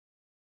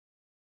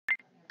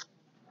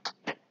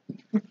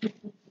Hey,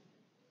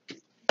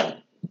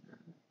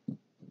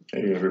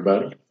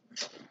 everybody.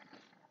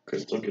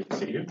 Crystal, good to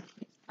see you.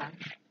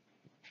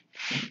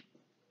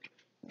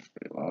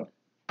 Pretty loud.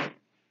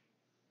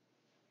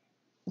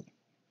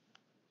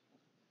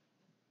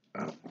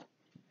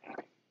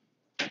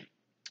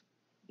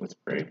 Let's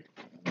pray.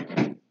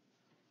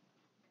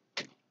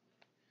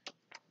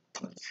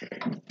 Let's see.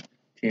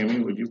 Tammy,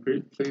 would you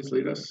please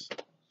lead us?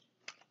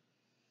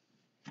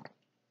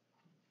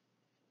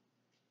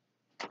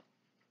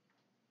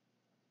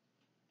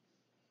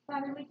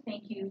 Father, we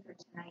thank you for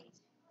tonight.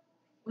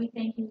 We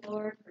thank you,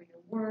 Lord, for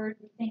your word.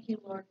 We thank you,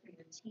 Lord, for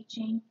your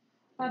teaching.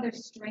 Father,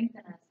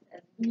 strengthen us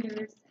as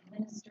leaders and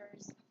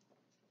ministers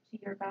to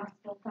your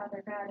gospel,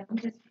 Father God. And we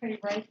just pray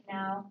right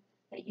now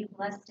that you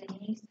bless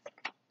Denise.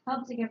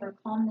 Help to give her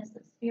calmness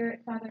of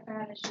spirit, Father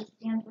God, as she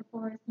stands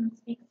before us and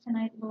speaks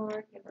tonight,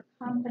 Lord. Give her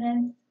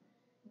confidence.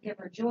 Give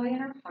her joy in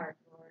her heart,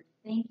 Lord.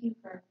 Thank you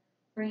for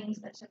bringing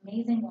such an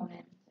amazing woman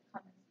to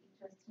come and speak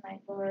to us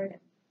tonight, Lord.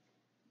 And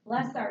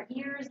bless our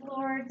ears,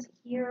 Lord, to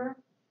hear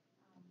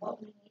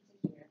what we need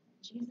to hear.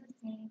 In Jesus'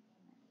 name,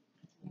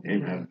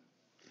 amen. Amen.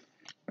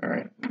 All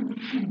right.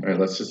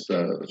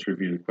 Let's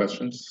review the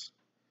questions.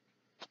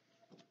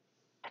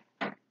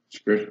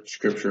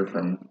 Scripture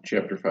from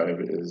chapter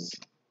 5 is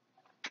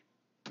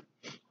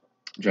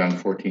John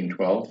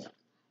 14:12.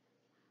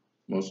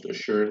 Most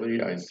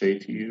assuredly, I say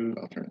to you,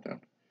 I'll turn it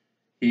down.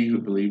 He who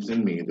believes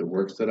in me, the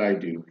works that I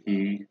do,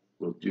 he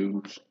will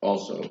do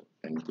also,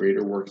 and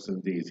greater works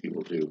than these he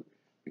will do,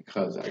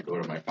 because I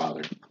go to my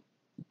Father.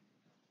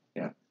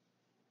 Yeah.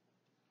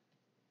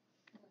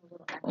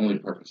 Only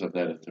purpose of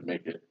that is to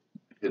make it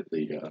hit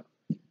the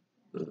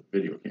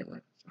video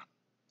camera.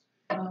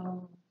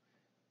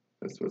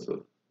 That's what's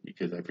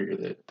because I figure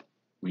that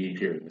we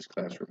here in this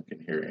classroom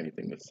can hear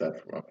anything that's said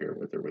from up here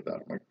with or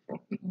without a microphone.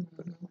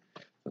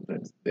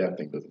 Sometimes that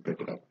thing doesn't pick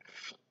it up.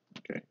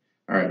 Okay.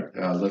 All right.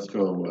 Let's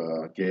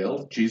go,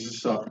 Gail. Jesus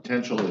saw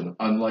potential in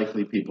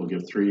unlikely people.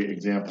 Give 3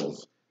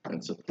 examples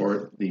and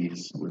support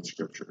these with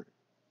Scripture.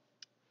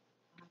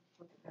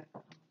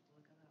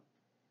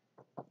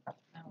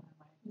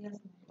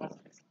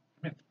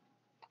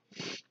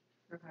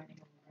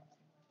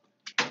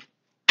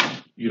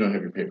 You don't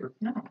have your paper?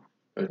 No.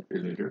 Is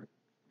it here?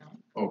 No.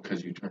 Oh,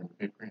 because you turned the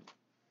paper in.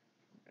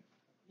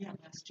 Yeah,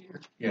 last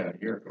year. Yeah, a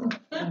year ago.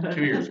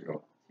 2 years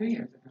ago. 2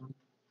 years ago.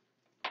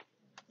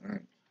 All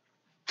right.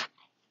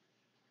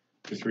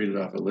 Just read it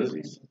off of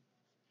Lizzie's.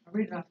 I'll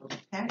read it off of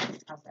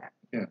Patty's. How's that?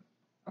 Yeah.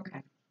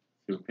 Okay.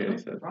 See what Patty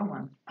said. Wrong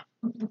one.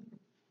 Let's see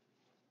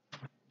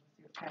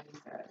what Patty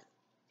says.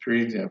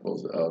 3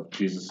 examples of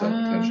Jesus saw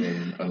potential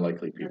in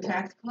unlikely people. The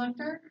tax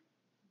collector,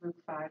 Luke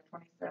 5:27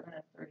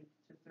 and 30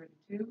 to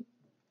 32.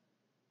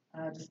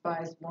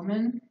 Despised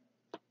woman,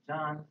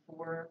 John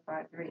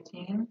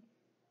 4:5-18.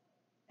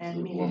 And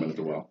The me, woman at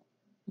the well.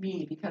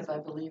 Me, because I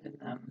believe in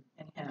them,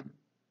 in him,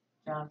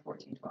 John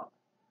 14:12.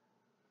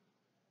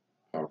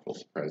 Powerful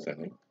surprise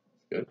ending.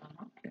 Good.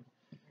 Okay.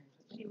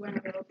 She went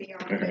a little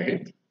beyond. All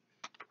right.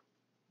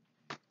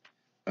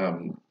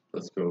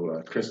 Let's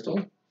go, Crystal.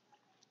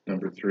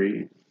 Number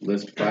 3,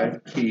 list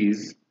 5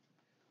 keys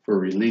for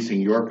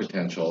releasing your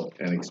potential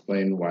and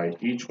explain why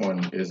each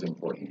one is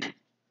important.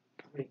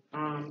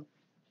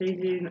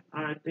 Changing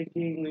our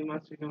thinking, we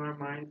must renew our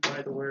minds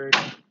by the word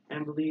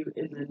and believe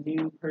in the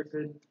new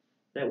person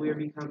that we are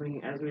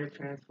becoming as we are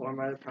transformed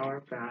by the power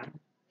of God.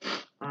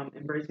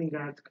 Embracing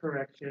God's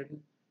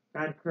correction.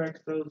 God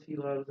corrects those he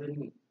loves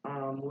and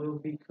will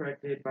be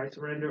corrected by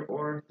surrender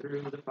or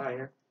through the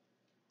fire.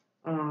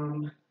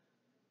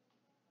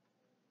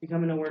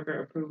 Becoming a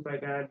worker approved by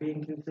God,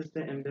 being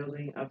consistent and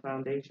building a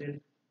foundation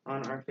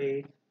on our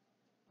faith.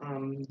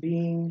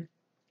 Being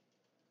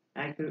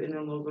active in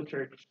the local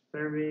church,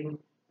 serving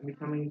and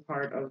becoming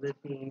part of the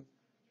team,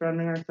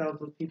 surrounding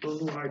ourselves with people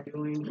who are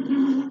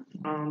doing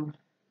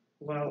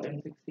well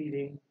and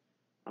succeeding.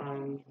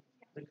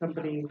 The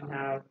company we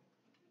have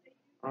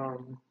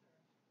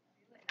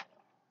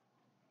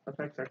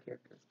affects our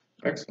character.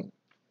 Excellent.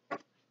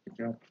 Good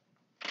job.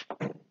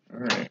 All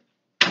right.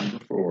 Number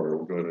 4,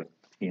 we'll go to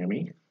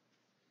Tammy.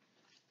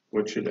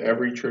 What should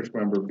every church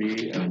member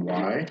be and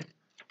why?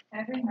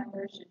 Every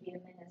member should be a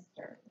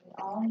minister. We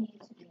all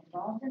need to be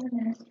involved in the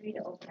ministry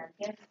to open our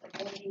gifts,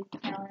 abilities,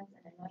 talents,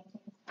 and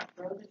anointings to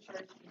grow the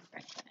church and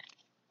strengthen it.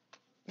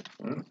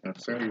 Excellent. I'm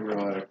sorry you were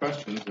a lot of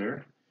questions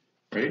there.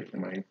 Right?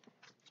 Am I?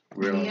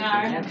 We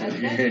are.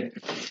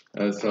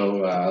 So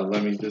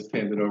let me just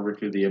hand it over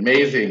to the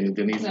amazing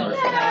Denise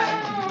Marshall.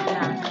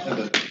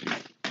 Yeah.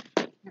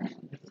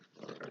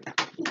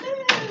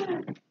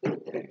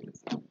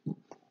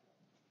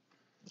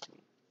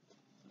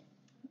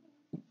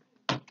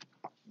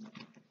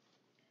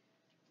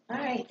 All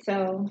right,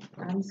 so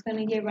I'm just going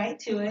to get right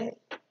to it.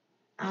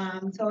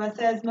 So it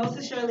says, most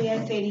assuredly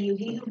I say to you,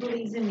 he who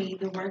believes in me,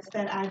 the works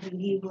that I do,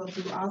 he will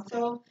do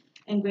also,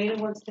 and greater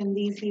works than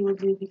these he will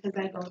do because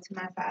I go to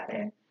my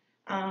Father.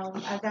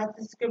 I thought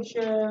the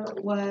scripture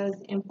was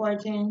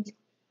important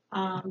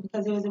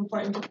because it was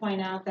important to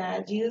point out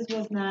that Jesus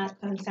was not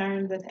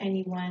concerned with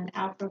anyone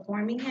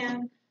outperforming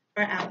him,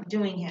 or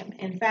outdoing him.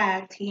 In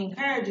fact, he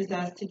encourages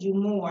us to do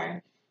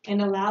more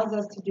and allows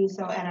us to do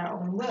so at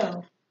our own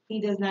will. He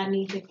does not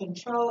need to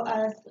control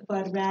us,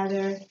 but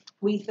rather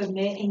we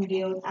submit and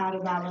yield out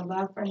of our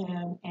love for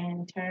him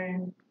and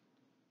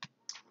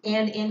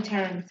in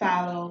turn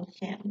follow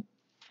him.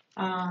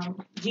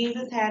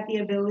 Jesus had the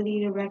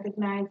ability to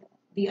recognize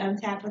the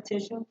untapped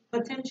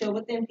potential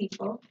within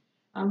people.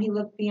 He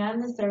looked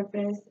beyond the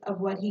surface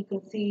of what he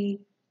could see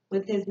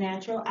with his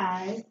natural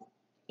eyes.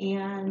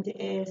 And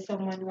if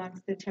someone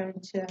wants to turn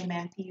to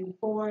Matthew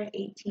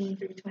 4:18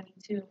 through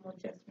 22, we'll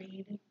just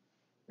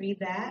read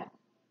that.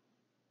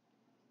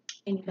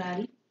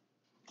 Anybody?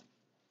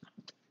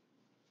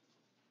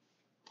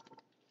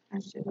 I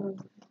should have.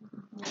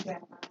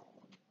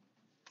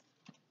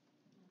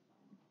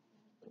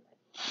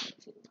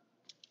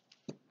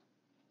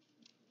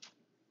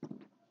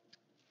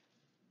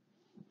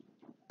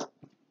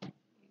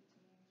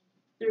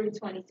 Through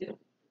 22.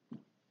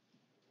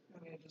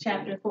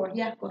 Chapter 4.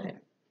 Yeah, go ahead.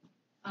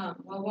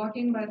 While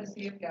walking by the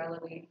Sea of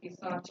Galilee, he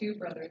saw two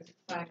brothers,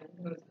 Simon,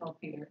 who was called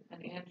Peter,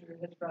 and Andrew,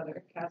 his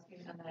brother,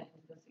 casting a net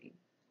into the sea,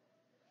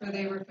 for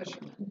they were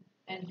fishermen.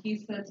 And he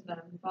said to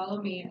them,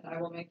 "Follow me, and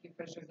I will make you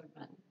fishers of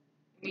men."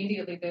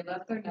 Immediately they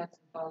left their nets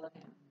and followed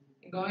him.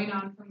 And going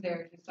on from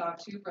there, he saw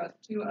two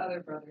other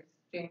brothers,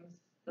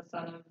 James, the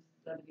son of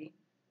Zebedee,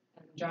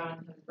 and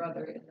John, his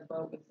brother, in the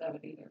boat with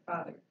Zebedee, their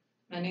father,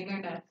 mending their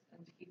nets,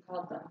 and he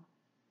called them.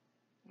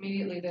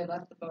 Immediately they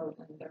left the boat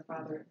and their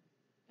father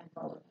and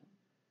followed him.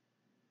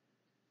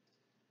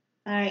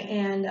 All right,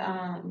 and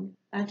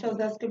I chose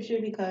that scripture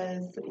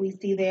because we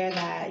see there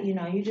that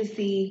you just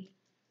see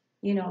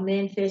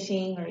men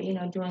fishing or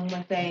doing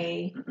what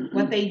they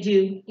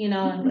do,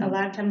 and a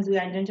lot of times we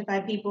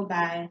identify people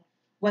by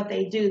what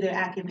they do, their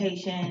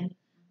occupation,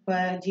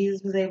 but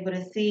Jesus was able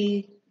to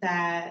see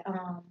that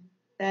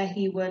that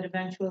he would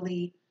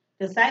eventually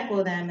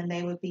disciple them and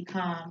they would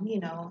become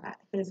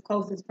his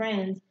closest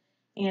friends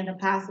and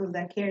apostles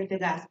that carried the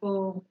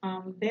gospel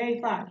very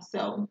far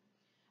so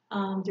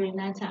during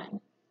that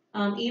time.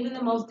 Even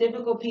the most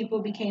difficult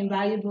people became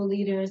valuable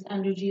leaders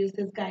under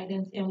Jesus'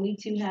 guidance, and we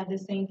too have the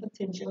same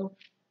potential.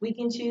 We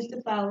can choose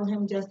to follow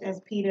him just as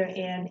Peter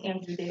and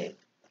Andrew did.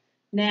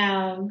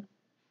 Now,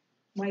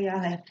 why y'all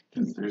have?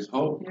 Because there's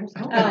hope.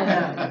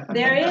 Oh,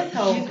 there is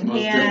hope, The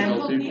most and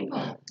difficult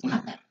people.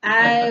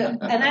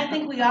 I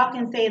think we all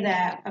can say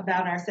that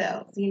about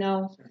ourselves. We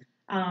all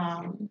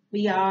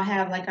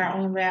have like our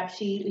own rap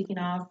sheet. We can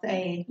all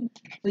say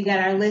we got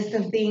our list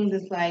of things.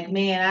 It's like,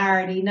 man, I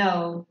already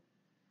know.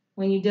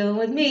 When you're dealing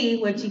with me,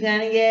 what you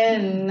gonna get,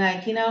 and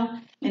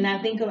and I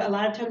think a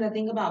lot of times I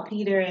think about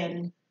Peter,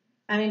 and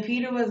I mean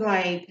Peter was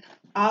like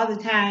all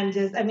the time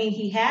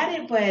he had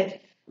it, but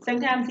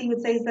sometimes he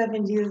would say stuff,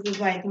 and Jesus was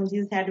like, when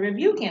Jesus had to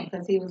rebuke him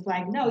because he was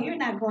like, no, you're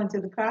not going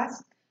to the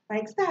cross,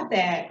 like stop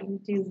that.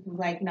 And Jesus was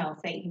like, no,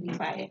 Satan, be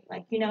quiet,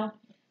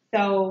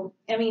 So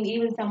I mean,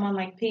 even someone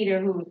like Peter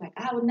who was like,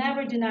 I would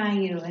never deny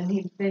you, and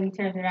then he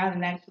turns around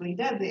and actually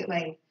does it,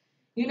 but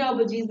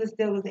Jesus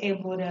still was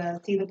able to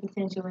see the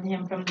potential in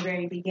him from the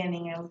very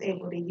beginning and was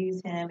able to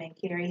use him and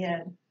carry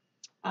him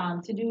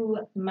to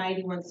do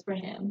mighty works for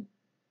him.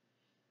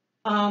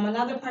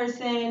 Another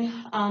person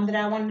that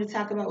I wanted to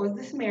talk about was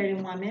the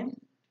Samaritan woman.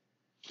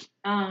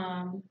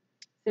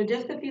 So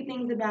just a few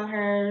things about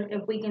her.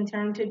 If we can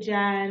turn to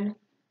John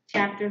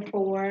chapter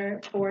 4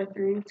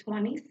 through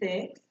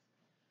 26.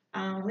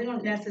 We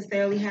don't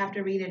necessarily have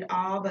to read it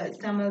all,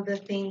 but some of the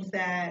things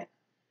that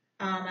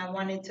I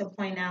wanted to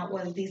point out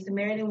was the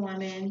Samaritan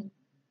woman.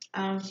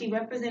 She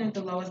represented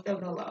the lowest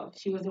of the low.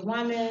 She was a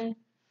woman.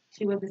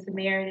 She was a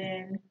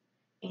Samaritan.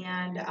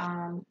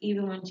 And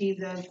even when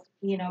Jesus,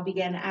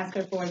 began to ask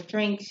her for a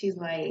drink, she's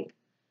like,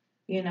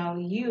 you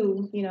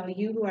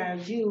who are a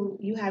Jew,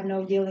 you have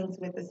no dealings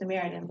with the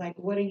Samaritans. Like,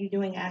 what are you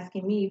doing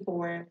asking me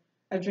for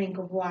a drink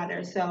of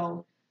water?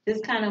 So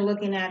just kind of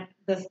looking at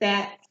the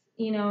stats,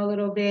 a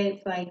little bit,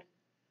 it's like,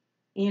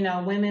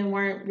 women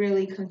weren't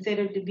really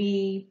considered to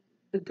be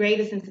the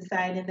greatest in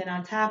society. And then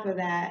on top of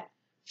that,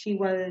 she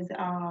was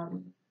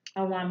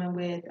a woman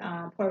with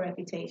poor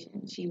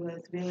reputation. She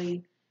was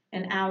really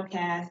an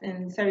outcast,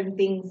 and certain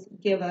things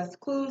give us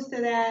clues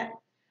to that.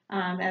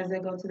 As I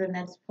go to the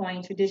next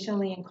point,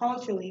 traditionally and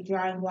culturally,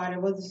 drawing water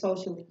was a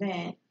social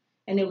event,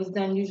 and it was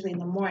done usually in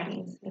the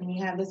mornings. And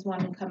you have this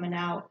woman coming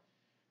out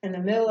in the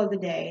middle of the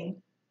day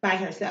by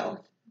herself.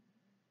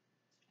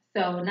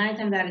 So 9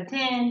 times out of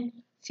 10,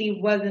 she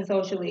wasn't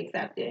socially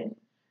accepted,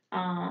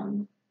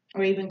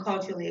 or even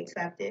culturally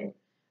accepted.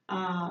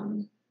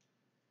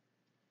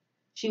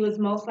 She was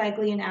most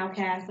likely an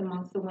outcast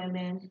amongst the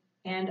women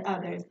and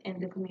others in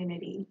the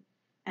community.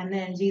 And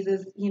then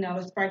Jesus,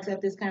 sparks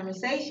up this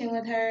conversation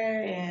with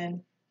her,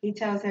 and he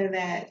tells her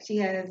that she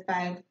has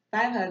five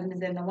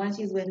husbands, and the one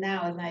she's with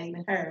now is not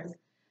even hers.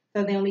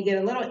 So then we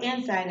get a little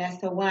insight as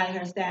to why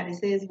her status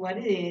is what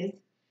it is.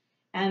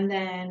 And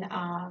then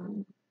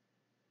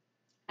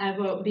I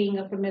wrote, being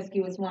a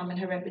promiscuous woman,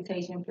 her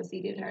reputation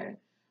preceded her.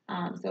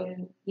 So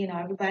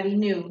everybody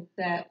knew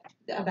that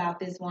about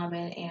this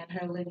woman and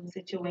her living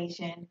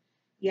situation.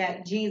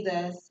 yet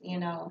Jesus,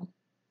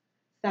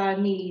 saw a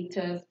need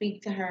to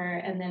speak to her.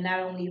 And then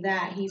not only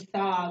that, he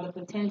saw the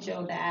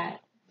potential that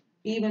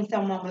even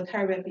someone with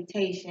her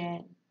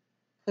reputation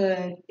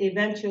could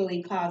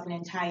eventually cause an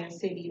entire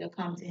city to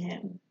come to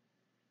him,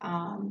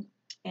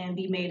 and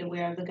be made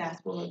aware of the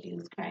gospel of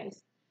Jesus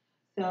Christ.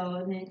 So,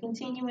 and then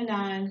continuing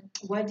on,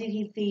 what did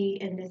he see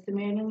in this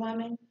Samaritan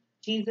woman?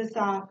 Jesus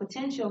saw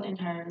potential in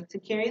her to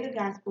carry the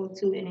gospel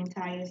to an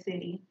entire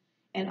city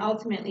and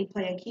ultimately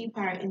play a key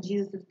part in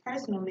Jesus'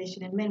 personal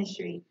mission and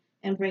ministry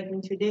in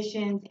breaking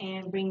traditions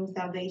and bringing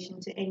salvation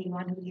to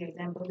anyone who hears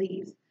and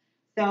believes.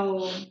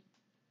 So,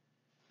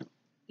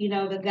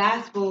 the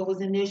gospel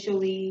was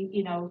initially,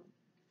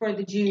 for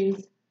the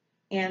Jews,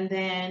 and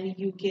then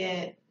you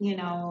get,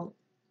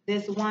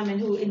 this woman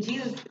who, and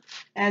Jesus,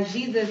 as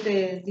Jesus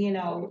is,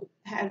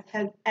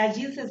 as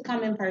Jesus has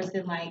come in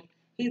person, like,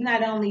 he's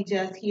not only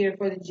just here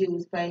for the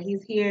Jews, but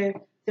he's here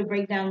to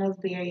break down those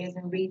barriers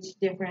and reach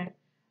different,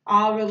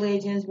 all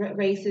religions,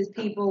 races,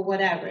 people,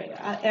 whatever,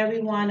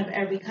 everyone of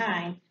every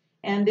kind.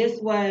 And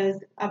this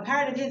was a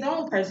part of his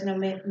own personal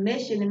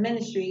mission and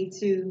ministry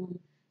to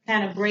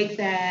kind of break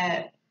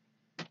that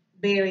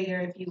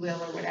barrier, if you will,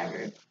 or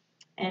whatever,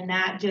 and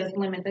not just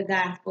limit the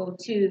gospel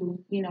to,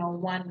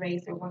 one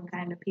race or one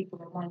kind of people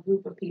or one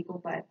group of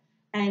people, but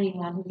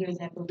anyone who hears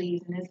and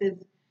believes. And this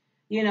is,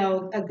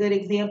 a good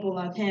example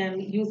of him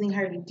using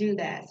her to do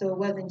that. So it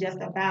wasn't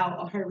just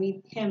about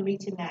him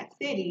reaching that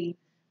city,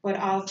 but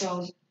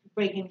also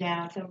breaking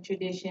down some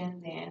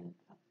traditions and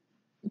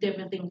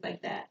different things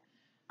like that.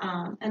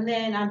 And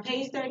then on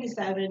page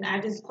 37, I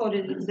just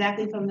quoted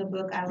exactly from the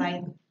book. I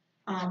like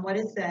what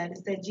it said.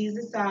 It said,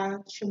 Jesus saw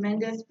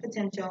tremendous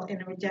potential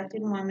in a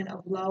rejected woman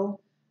of low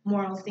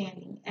moral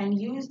standing and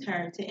used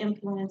her to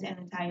influence an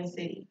entire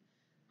city.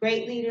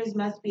 Great leaders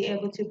must be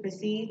able to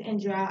perceive and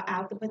draw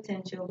out the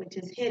potential which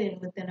is hidden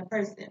within a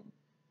person.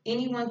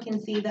 Anyone can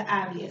see the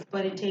obvious,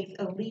 but it takes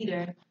a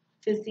leader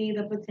to see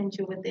the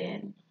potential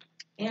within.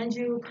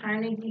 Andrew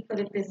Carnegie put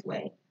it this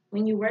way: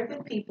 when you work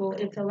with people,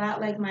 it's a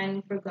lot like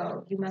mining for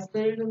gold. You must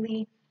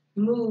literally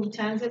move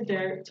tons of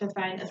dirt to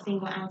find a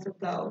single ounce of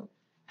gold.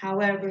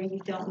 However, you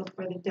don't look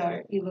for the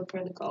dirt, you look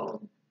for the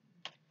gold.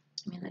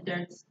 I mean, the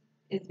dirt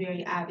is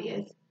very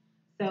obvious.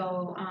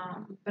 So,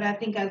 but I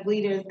think as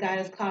leaders, God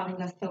is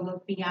calling us to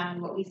look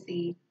beyond what we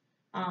see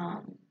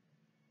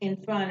in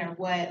front,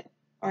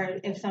 or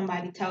if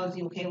somebody tells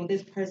you, okay, well,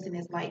 this person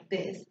is like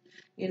this,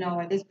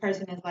 or this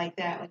person is like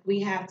that. Like, we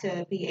have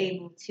to be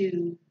able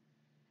to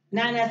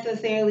not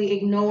necessarily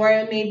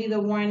ignore maybe the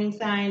warning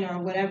sign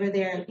or whatever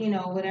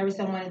whatever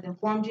someone has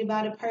informed you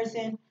about a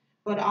person,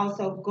 but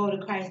also go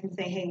to Christ and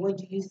say, hey, what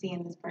do you see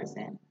in this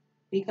person?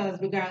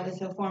 Because regardless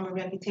of form or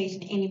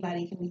reputation,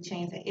 anybody can be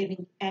changed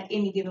at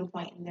any given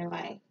point in their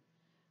life.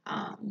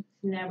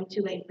 It's never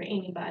too late for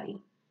anybody.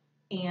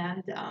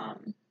 And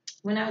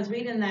when I was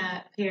reading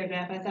that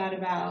paragraph, I thought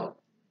about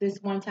this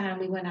one time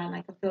we went on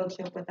like a field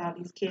trip with all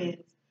these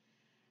kids,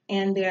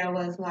 and there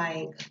was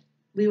like,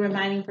 we were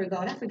mining for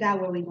gold. I forgot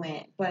where we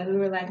went, but we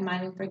were like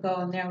mining for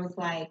gold, and there was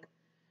like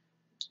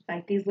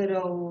these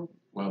little.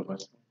 Wild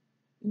West.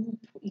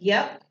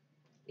 Yep,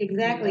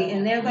 exactly.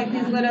 And there's like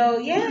these little,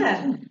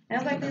 yeah,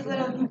 there's like these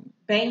little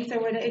banks or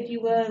whatever, if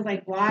you will,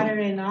 like water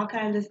and all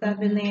kinds of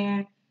stuff in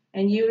there.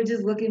 And you were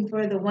just looking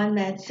for the one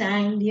that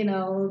shined,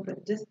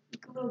 but just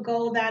a little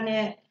gold on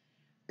it.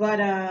 But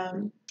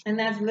and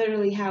that's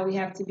literally how we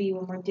have to be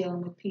when we're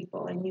dealing with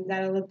people. And you got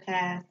to look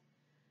past,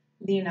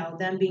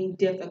 them being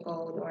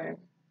difficult or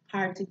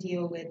hard to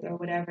deal with or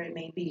whatever it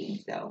may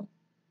be. So,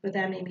 but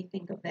that made me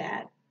think of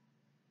that.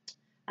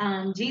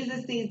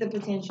 Jesus sees the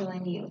potential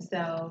in you.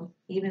 So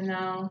even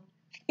though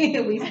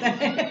we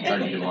start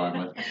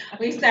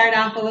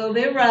off a little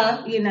bit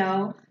rough,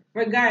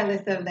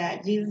 regardless of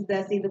that, Jesus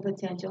does see the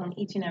potential in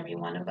each and every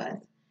one of us.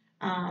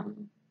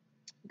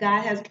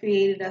 God has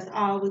created us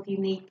all with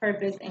unique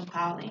purpose and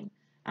calling.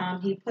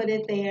 He put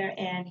it there,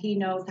 and he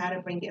knows how to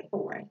bring it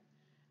forward.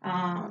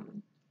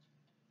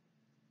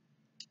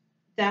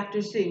 Dr.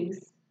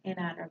 Seuss, in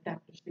honor of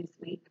Dr. Seuss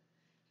Week.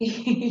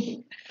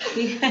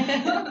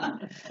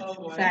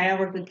 Sorry, I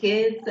work with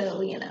kids, so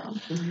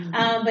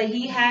but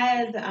he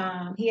has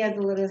a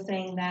little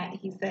saying that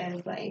he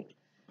says, like,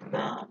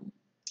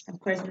 of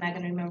course I'm not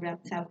gonna remember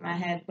off the top of my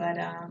head, but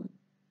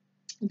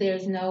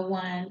there's no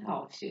one.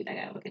 Oh shoot, I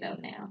gotta look it up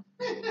now.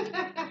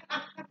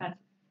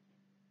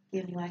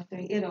 Give me like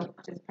 3. It'll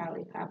just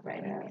probably pop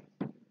right up.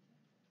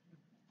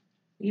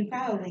 You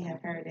probably have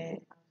heard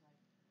it.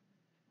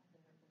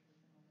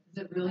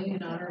 Is it really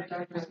in honor of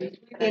Dr. Seuss?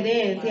 It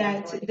is,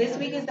 yeah. This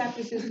week is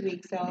Dr. Seuss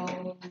week,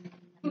 so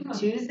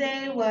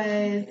Tuesday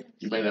was.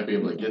 You might not be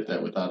able to get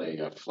that without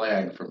a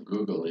flag from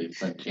Google. It's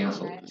been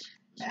canceled.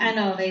 I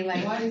know they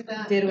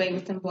did away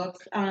with some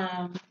books.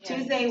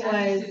 Tuesday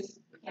was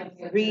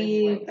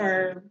read,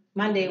 or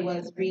Monday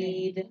was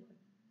Read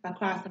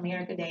Across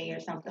America Day or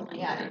something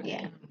like that.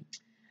 Yeah.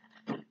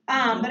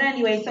 But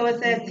anyway, so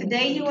it says,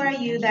 today you are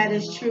you, that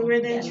is truer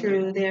than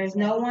true. There's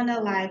no one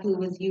alive who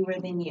was youer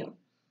than you.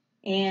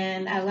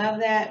 And I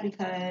love that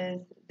because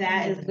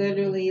That is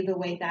literally the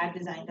way God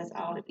designed us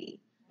all to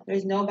be.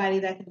 There's nobody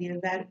that can be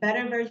a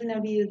better version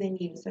of you than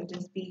you. So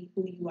just be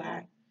who you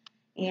are.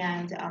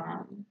 And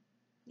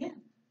yeah.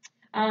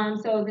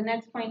 So the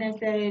next point I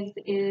said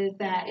is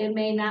that it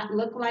may not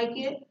look like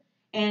it,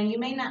 and you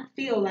may not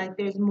feel like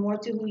there's more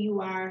to who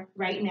you are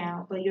right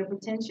now, but your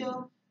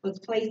potential was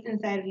placed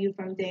inside of you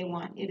from day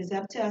one. It is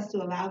up to us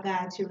to allow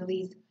God to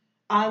release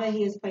all that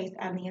He has placed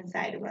on the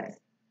inside of us.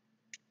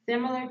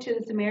 Similar to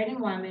the Samaritan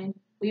woman,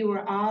 we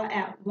were all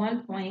at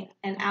one point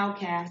an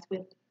outcast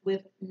with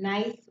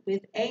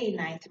a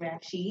nice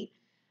rap sheet,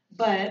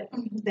 but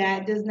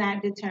that does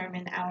not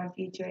determine our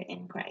future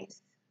in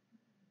Christ.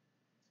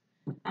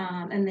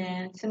 And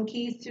then some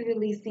keys to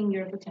releasing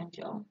your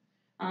potential.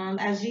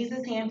 As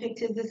Jesus handpicked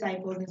his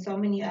disciples and so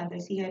many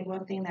others, he had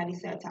one thing that he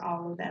said to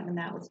all of them, and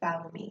that was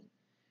follow me.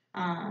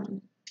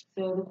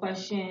 So the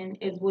question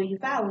is, will you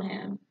follow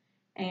him?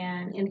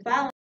 And in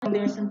following him,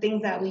 there are some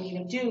things that we need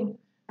to do.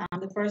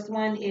 The first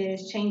one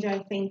is change our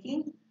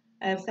thinking.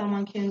 If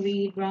someone can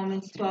read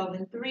Romans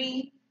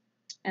 12:3,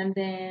 and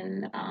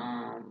then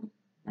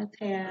let's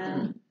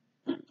have,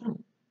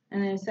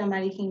 and then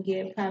somebody can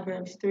get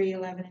Proverbs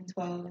 3:11 and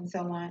 12, and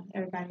so on.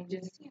 Everybody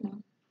just,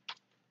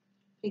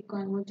 keep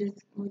going. We'll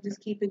just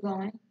keep it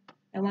going.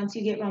 And once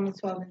you get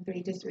Romans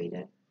 12:3, just read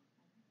it.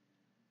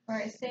 For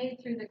I say,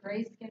 through the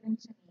grace given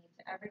to me,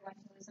 to everyone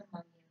who is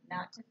among you,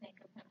 not to think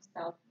of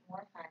himself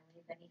more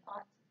highly than he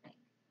ought to think,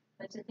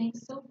 but to think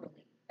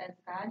soberly, as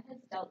God has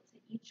dealt to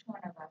each one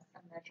of us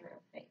a measure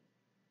of faith.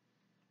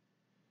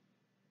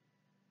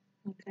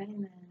 Okay,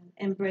 and then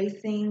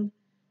embracing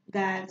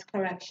God's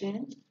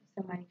correction.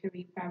 Somebody could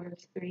read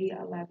Proverbs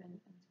 3:11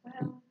 and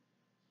 12.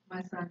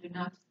 My son, do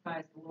not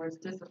despise the Lord's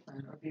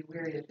discipline or be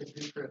weary of his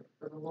reproof,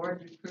 for the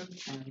Lord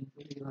reproves him whom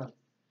he loves,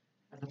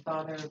 as a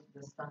father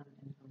the son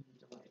in whom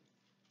he delights.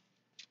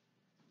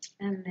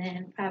 And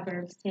then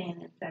Proverbs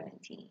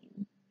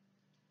 10:17.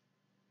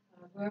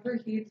 Whoever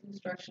heeds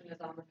instruction is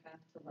on the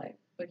path to life,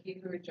 but he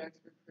who rejects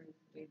reproof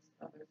leads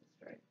others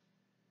astray.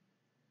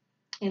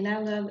 And I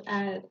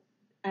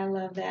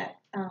love that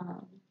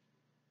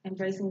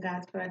embracing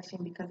God's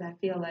correction, because I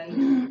feel like,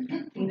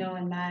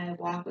 in my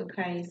walk with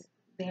Christ,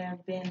 there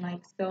have been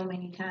like so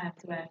many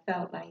times where I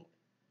felt like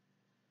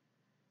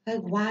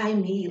why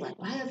me? Like,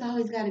 why has it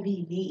always got to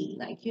be me?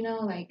 Like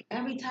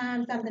every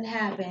time something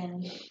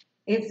happens,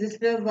 it just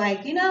feels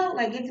like,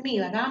 like it's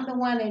me. Like I'm the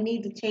one that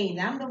needs to change.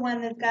 I'm the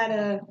one that's got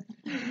to,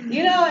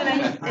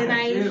 and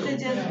I used to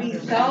just be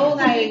so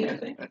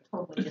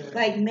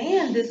like,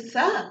 man, this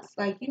sucks.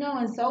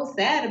 And so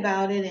sad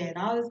about it and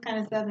all this kind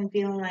of stuff, and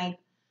feeling like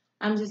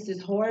I'm just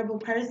this horrible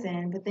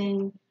person. But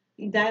then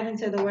you dive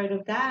into the Word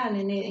of God,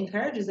 and it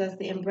encourages us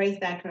to embrace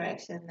that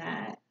correction,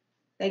 that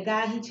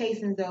God, He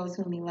chastens those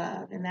whom He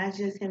loves. And that's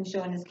just Him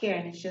showing His care.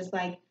 And it's just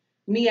like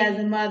me as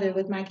a mother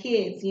with my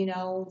kids,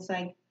 it's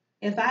like,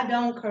 if I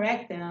don't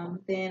correct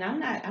them, then I'm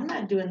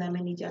not doing them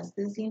any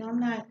justice. I'm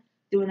not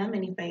doing them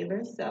any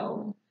favors.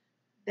 So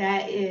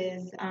that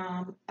is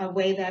a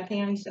way that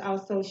parents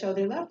also show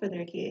their love for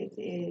their kids,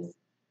 is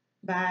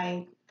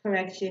by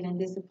correction and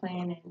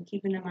discipline and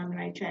keeping them on the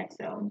right track.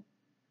 So,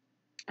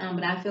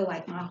 but I feel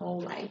like my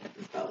whole life I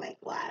just felt like,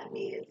 why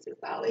me? It's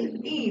just always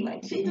me.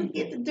 Like, she just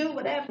gets to do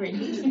whatever, and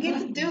he just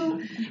gets to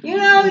do,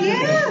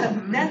 yeah,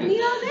 that's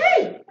me all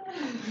day.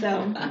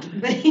 So,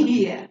 but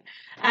yeah.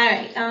 All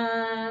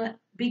right.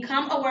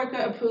 Become a worker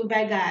approved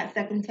by God.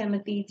 2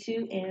 Timothy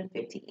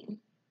 2:15.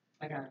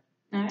 I got it.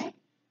 All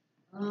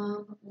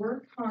right.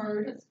 Work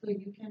hard so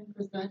you can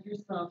present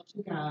yourself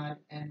to God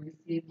and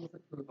receive His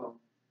approval.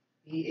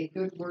 Be a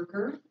good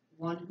worker,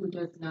 one who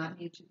does not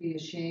need to be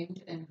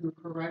ashamed and who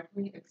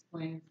correctly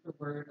explains the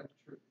word of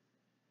truth.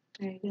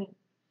 Very good.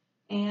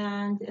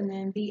 And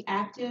then be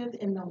active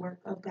in the work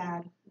of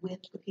God with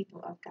the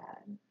people of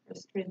God. 1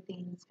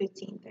 Corinthians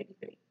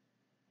 15:33.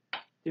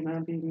 Do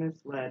not be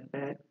misled.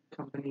 Bad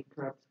company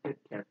corrupts good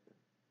character.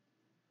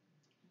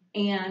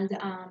 And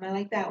I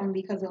like that one,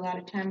 because a lot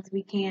of times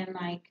we can,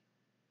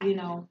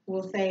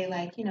 we'll say,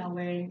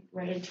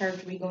 we're in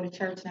church, we go to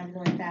church and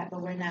everything like that,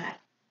 but we're not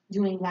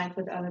doing life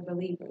with other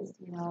believers.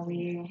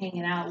 We're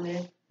hanging out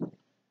with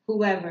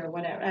whoever,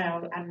 whatever. I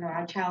don't know,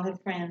 our childhood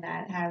friend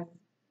that has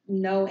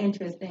no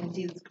interest in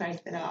Jesus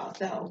Christ at all.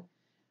 So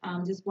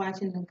just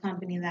watching the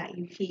company that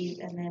you keep,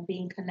 and then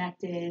being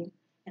connected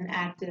and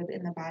active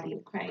in the body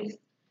of Christ.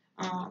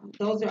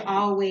 Those are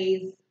all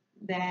ways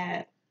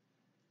that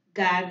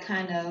God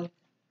kind of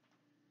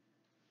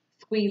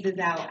squeezes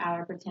out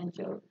our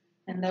potential.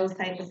 And those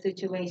type of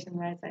situations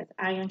where it's like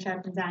iron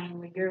sharpens iron,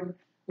 where you're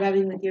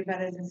rubbing with your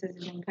brothers and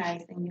sisters in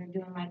Christ, and you're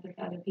doing life with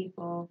other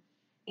people,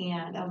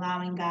 and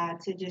allowing God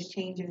to just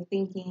change your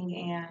thinking,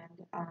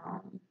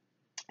 and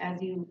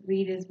as you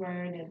read His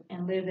Word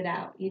and live it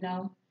out,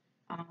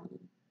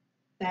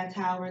 that's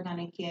how we're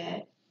going to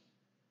get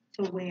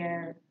to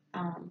where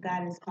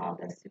God has called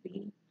us to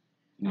be.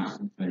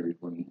 Can I read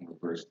one more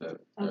verse that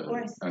Of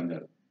course. on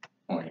that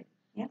point?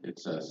 Yeah.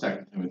 It's 2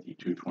 Timothy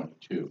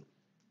 2:22.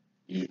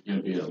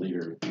 You'll be a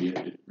leader.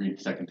 Read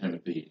 2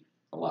 Timothy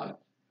a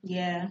lot.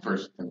 Yeah. 1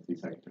 Timothy,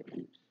 2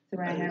 Timothy. So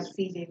where I have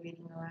CJ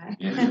reading a lot.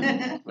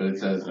 Yeah. But it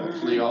says,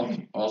 flee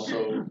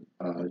also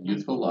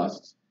youthful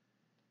lusts,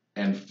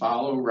 and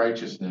follow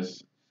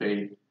righteousness,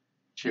 faith,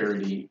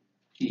 charity,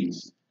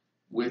 peace,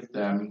 with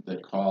them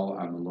that call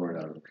on the Lord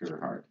out of a pure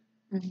heart.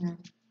 Mm-hmm.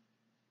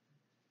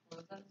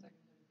 What was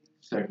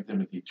that 2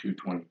 Timothy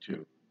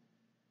 2:22.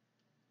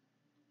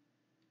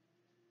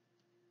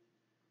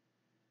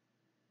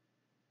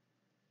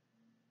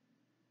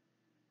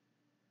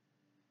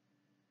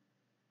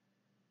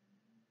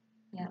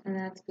 Yeah, and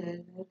that's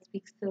good. It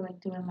speaks to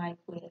like doing life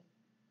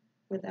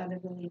with other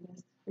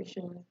believers for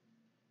sure.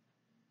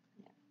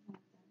 Yeah.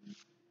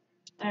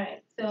 All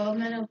right, so I'm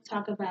gonna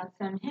talk about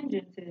some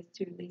hindrances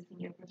to releasing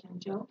your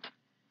potential.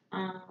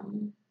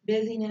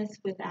 Busyness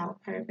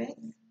without purpose.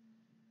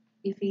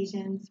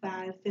 Ephesians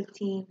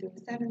 5:15 through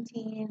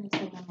 17. If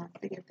someone wants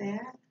to get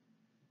that.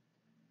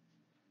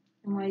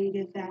 And while you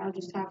get that, I'll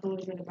just talk a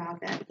little bit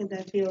about that because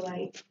I feel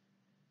like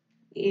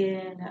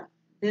in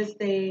this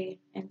day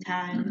and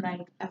time,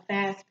 like a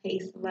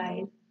fast-paced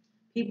life,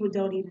 people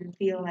don't even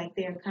feel like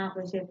they're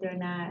accomplished if they're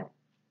not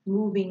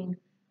moving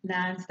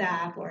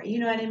nonstop or, you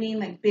know what I mean?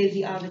 Like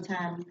busy all the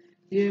time.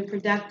 You're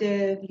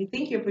productive, you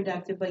think you're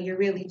productive, but you're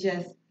really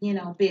just,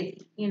 busy,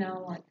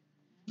 like,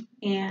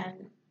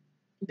 and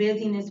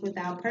busyness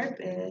without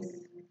purpose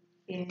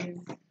is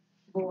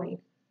void.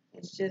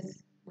 It's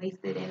just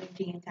wasted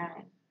energy and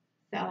time.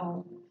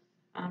 So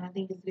I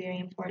think it's very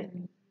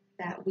important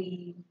that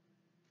we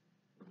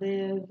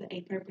live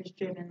a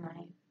purpose-driven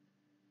life.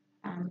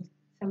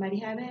 Somebody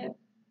have it?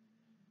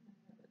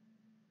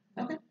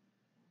 Okay.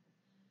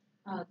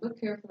 Look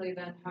carefully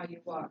then how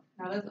you walk,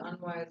 not as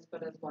unwise,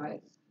 but as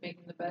wise,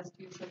 making the best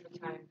use of the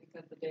time,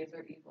 because the days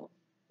are evil.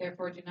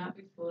 Therefore, do not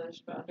be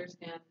foolish, but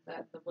understand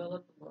that what the will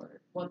of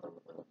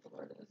the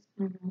Lord is.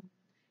 Mm-hmm.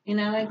 And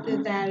I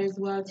like that as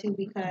well too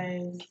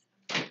because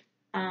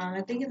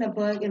I think in the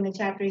book, in the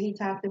chapter, he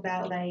talked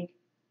about like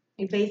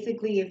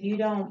basically if you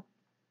don't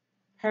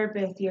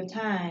purpose your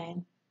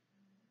time,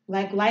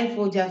 like life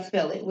will just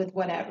fill it with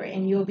whatever,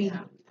 and you'll be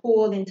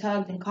pulled and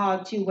tugged and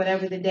called to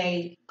whatever the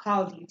day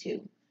calls you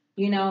to.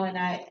 And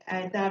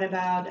I thought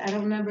about, I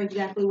don't remember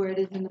exactly where it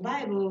is in the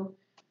Bible,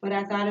 but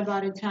I thought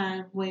about a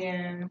time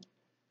where,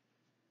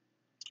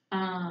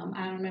 I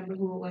don't remember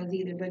who it was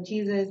either, but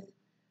Jesus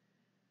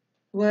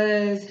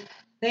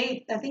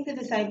I think the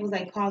disciples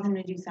like called him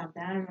to do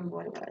something. I don't remember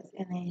what it was.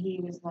 And then he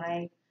was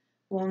like,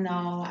 well,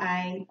 no,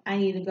 I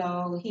need to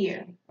go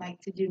here, like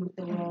to do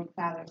the will of the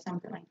Father or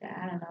something like that.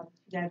 I don't know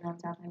if you guys know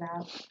what I'm talking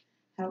about.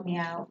 Help me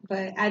out.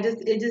 But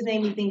it just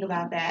made me think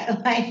about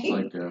that. Like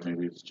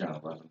maybe it's John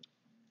 11.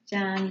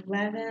 John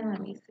 11,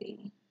 let me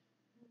see.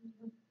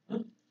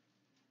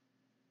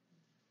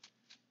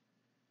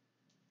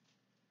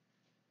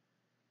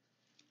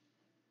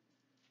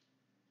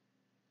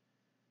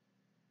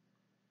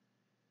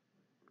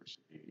 Verse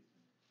 8.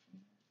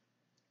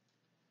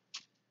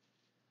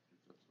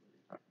 That's what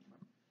you're talking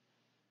about.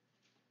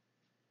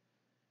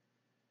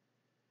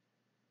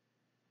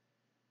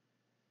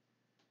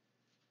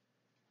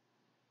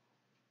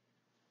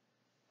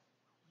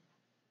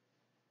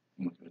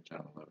 I'm looking at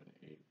John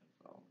 11:8 and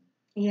following.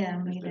 Yeah,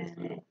 I'm If reading that's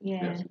it.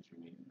 Yeah. That's what you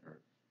mean,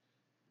 or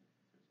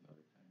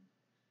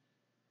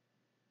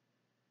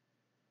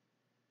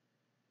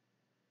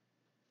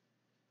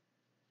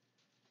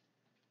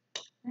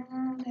there's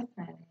another time. That's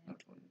not it.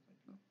 That's what you're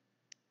thinking of.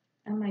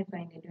 I might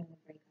find it during the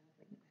break. I'll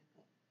bring it back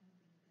up. I'll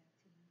bring it back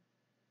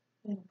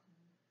to you. It'll come.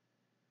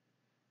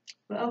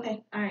 But okay,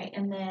 all right.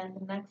 And then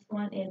the next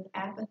one is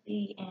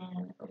apathy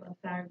and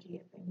lethargy.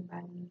 If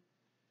anybody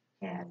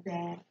has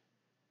that.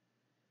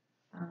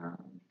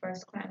 1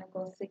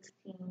 Chronicles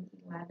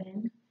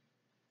 16:11.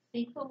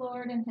 Seek the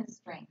Lord in his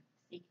strength.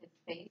 Seek his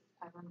face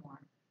evermore.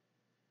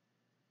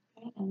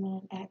 Okay, and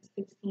then Acts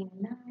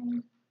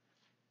 16:9.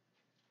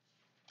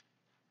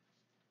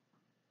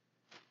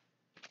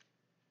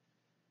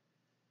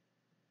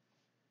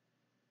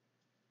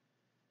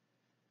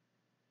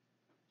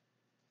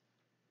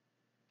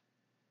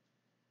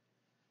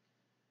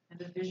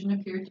 And a vision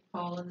appeared to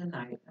Paul in the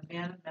night. A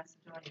man of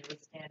Macedonia was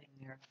standing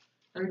there,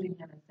 urging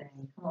him and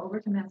saying, come over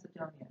to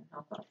Macedonia and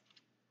help us.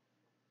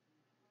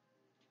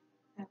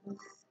 That was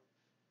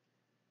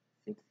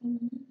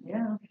 16.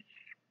 Yeah.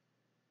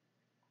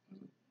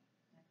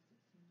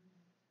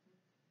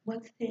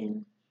 What's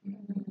 10?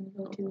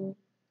 Go to it.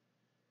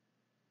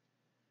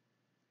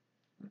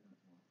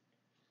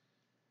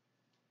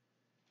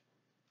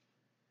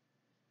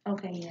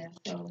 Okay, yeah,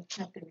 so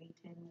I have to read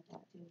 10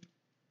 without 2.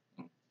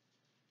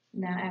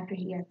 Now, after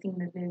he had seen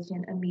the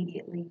vision,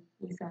 immediately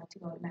we sought to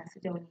go to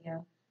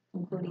Macedonia,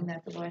 concluding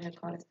that the Lord had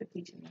called us to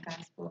preach the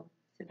gospel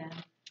to them.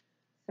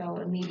 So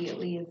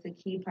immediately is the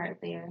key part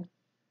there.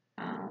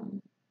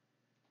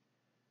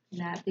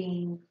 Not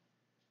being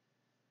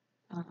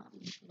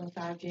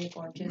lethargic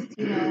or just,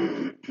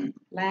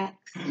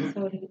 lax,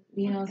 so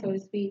to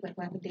speak, like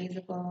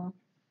lackadaisical,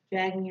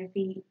 dragging your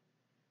feet.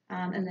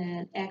 And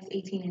then Acts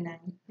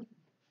 18:9.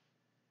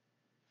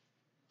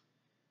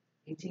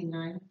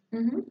 18:9.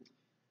 Mm-hmm.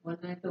 One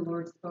night the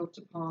Lord spoke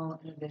to Paul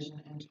in a vision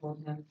and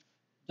told him,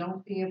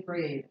 don't be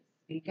afraid.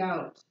 Speak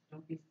out,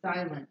 don't be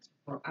silent,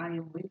 for I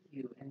am with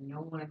you, and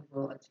no one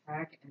will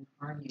attack and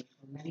harm you,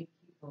 for many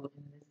people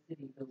in this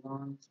city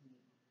belong to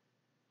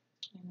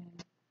me. Amen.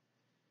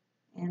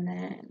 And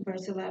then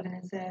verse 11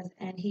 it says,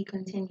 and he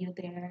continued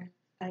there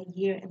a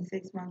year and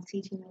 6 months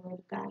teaching the word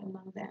of God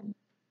among them.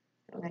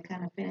 So that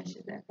kind of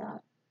finishes that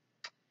thought.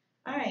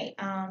 All right.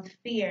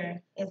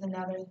 Fear is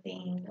another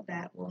thing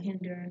that will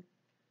hinder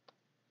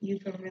you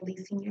from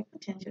releasing your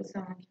potential.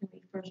 Someone can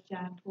read 1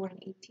 John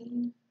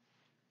 4:18.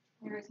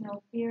 There is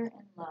no fear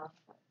in love,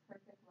 but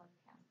perfect love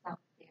casts out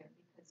fear,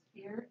 because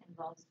fear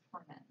involves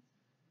torment.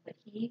 But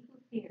he who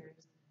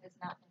fears has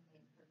not been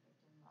made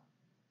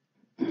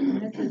perfect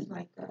in love. This is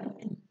like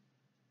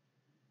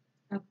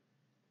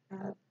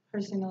a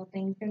personal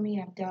thing for me.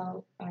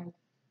 I've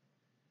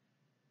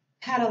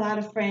had a lot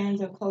of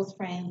friends or close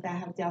friends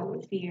that have dealt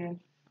with fear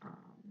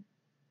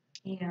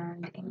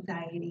and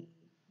anxiety,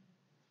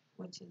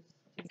 which is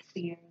just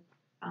fear.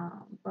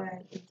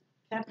 But it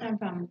kept them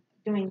from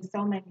doing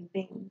so many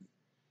things.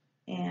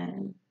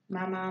 And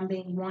my mom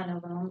being one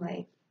of them,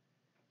 like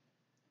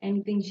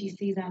anything she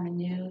sees on the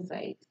news,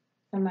 like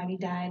somebody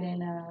died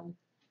in,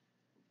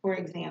 for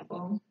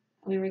example,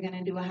 we were going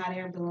to do a hot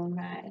air balloon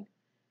ride.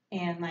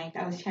 And like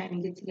I was trying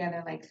to get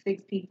together like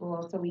 6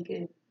 people so we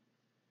could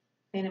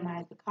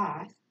minimize the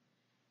cost.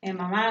 And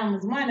my mom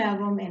was one of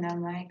them. And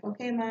I'm like,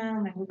 okay,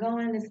 mom, like we're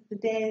going, this is the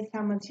day, this is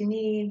how much you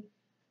need.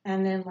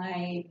 And then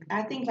like,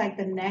 I think like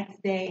the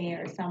next day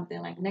or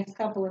something, like next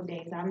couple of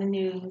days on the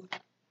news,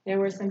 there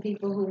were some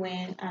people who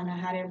went on a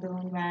hot air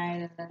balloon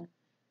ride and the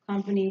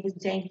company was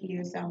janky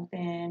or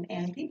something.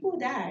 And people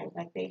died.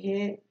 Like they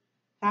hit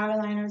power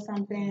line or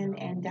something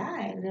and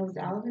died. And it was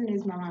all over the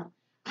news. My mom,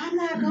 I'm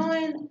not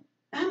going.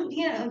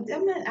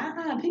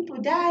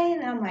 People dying.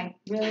 And I'm like,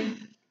 really?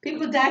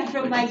 People died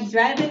from like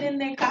driving in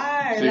their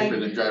car, Safer like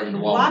than driving to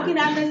Walmart. walking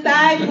on the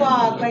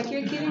sidewalk. Like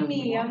you're kidding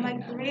me. I'm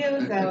like, for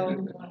real.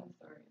 So,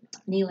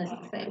 needless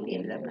to say, we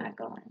ended up not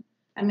going.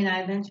 I mean, I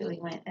eventually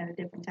went at a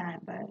different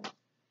time, but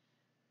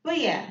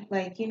yeah,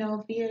 like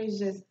fear is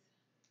just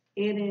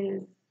it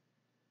is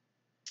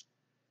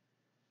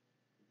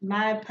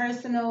my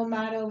personal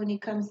motto when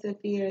it comes to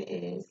fear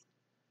is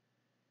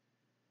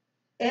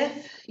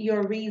if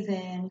your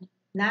reason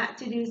not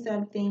to do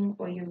something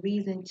or your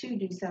reason to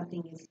do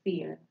something is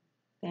fear,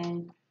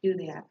 then do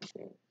the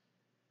opposite.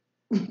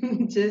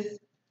 Just,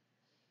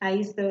 I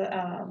used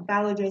to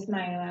follow Joyce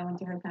Meyer. I went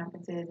to her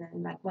conferences,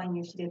 and like one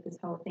year she did this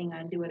whole thing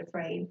on Do It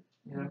Afraid.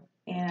 Yeah.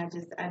 And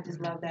I just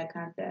love that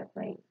concept,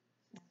 like,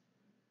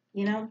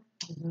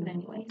 But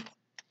anyways,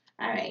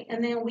 all right.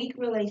 And then weak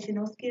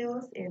relational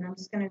skills, and I'm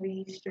just gonna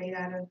read straight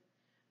out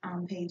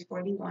of page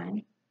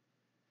 41.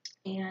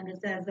 And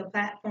it says the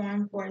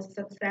platform for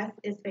success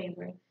is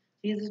favor.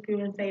 Jesus grew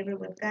in favor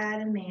with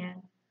God and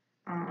man.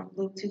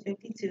 Luke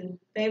 2:52.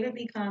 Favor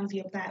becomes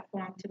your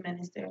platform to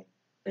minister.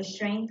 The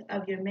strength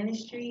of your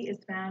ministry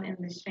is found in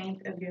the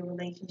strength of your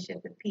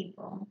relationship with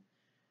people.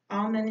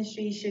 All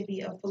ministry should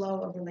be a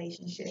flow of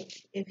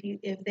relationships.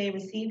 If they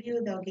receive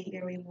you, they'll get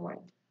your reward.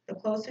 The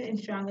closer and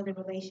stronger the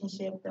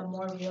relationship, the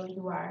more real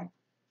you are.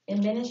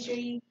 In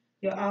ministry,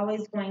 you're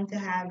always going to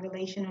have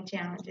relational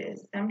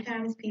challenges.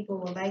 Sometimes people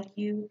will like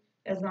you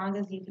as long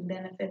as you can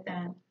benefit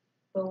them.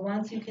 But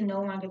once you can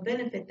no longer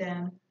benefit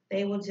them,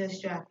 they will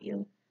just drop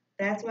you.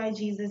 That's why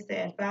Jesus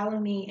said, follow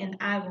me and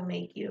I will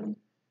make you.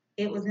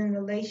 It was in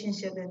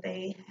relationship that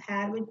they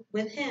had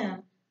with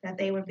him that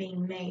they were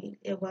being made.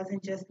 It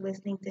wasn't just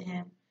listening to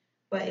him,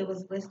 but it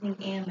was listening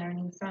and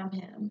learning from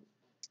him.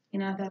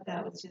 I thought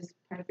that was just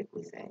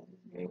perfectly said.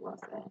 Very well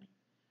said.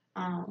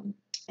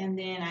 And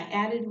then I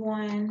added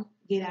one,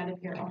 get out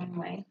of your own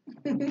way.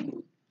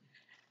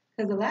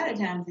 Because a lot of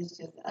times it's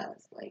just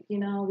us. Like,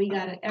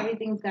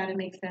 everything's got to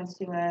make sense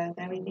to us.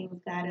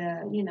 Everything's got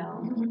to, we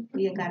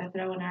got to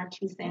throw in our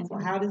 2 cents.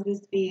 Well, how does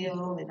this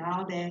feel and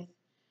all this?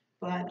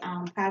 But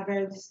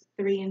Proverbs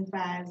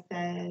 3:5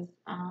 says,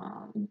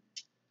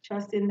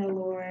 trust in the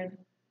Lord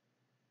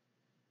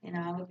in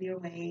all of your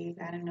ways.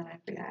 I don't know, I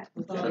forgot.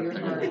 With all your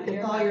heart.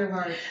 With all your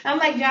heart. I'm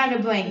like drawing a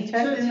blank.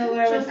 Trust in the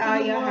Lord with all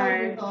your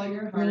heart. With all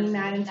your heart. Lean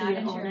not into Not your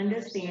into own your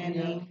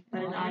understanding,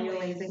 but in All all your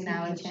your ways ways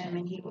acknowledge him,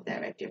 and he will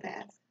direct your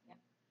paths.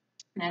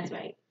 That's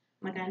right.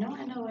 I'm like, I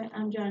know it.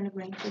 I'm drawing a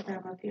blank because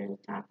I'm up here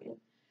talking.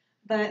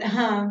 But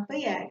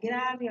yeah, get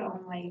out of your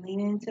own way. Lean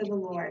into the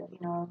Lord.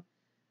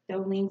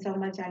 Don't lean so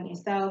much on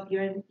yourself,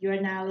 your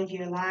knowledge,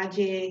 your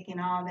logic, and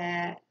all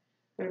that.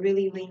 But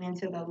really lean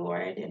into the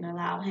Lord and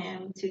allow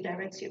him to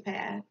direct your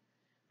path.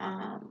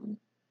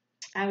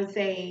 I would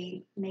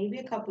say maybe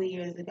a couple of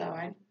years ago,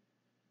 I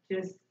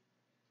just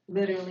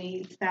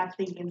literally stopped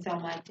thinking so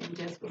much and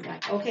just was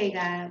like, okay,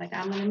 God, like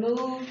I'm going to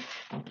move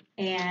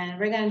and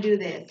we're going to do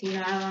this.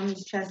 I'm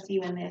just trust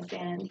you in this.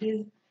 And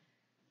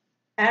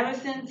ever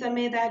since I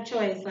made that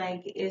choice,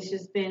 like it's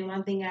just been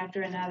one thing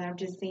after another. I've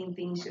just seen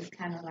things just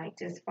kind of like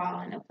just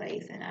fall into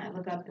place. And I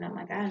look up and I'm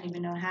like, I don't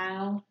even know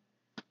how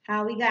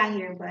we got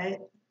here,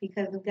 but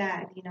because of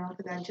God,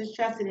 because I just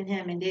trusted in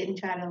him and didn't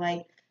try to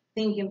like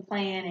think and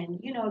plan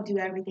and, do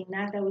everything.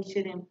 Not that we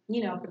shouldn't,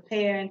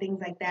 prepare and things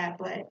like that,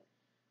 but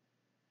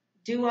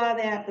do all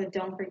that, but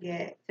don't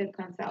forget to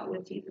consult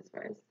with Jesus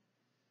first.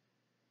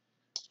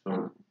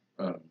 So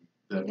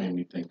that made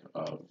me think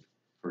of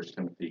 1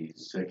 Timothy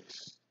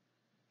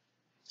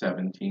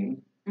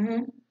 6:17.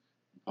 Mm-hmm.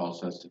 Paul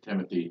says to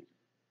Timothy,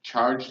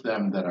 charge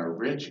them that are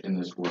rich in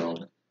this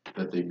world,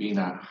 that they be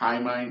not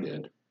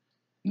high-minded,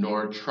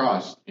 nor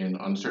trust in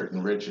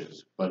uncertain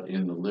riches, but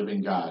in the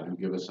living God who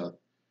giveth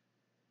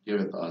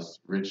us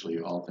richly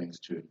all things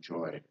to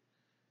enjoy.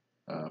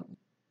 Talk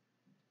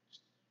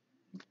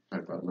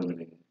about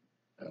limiting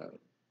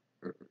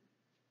or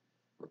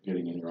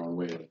getting in your own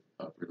way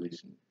of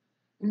releasing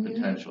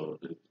potential,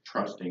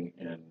 trusting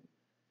in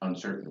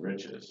uncertain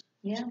riches.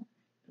 Yeah.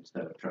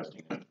 Instead of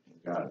trusting in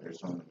God. There's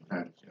so many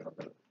times,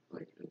 that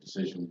like a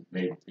decision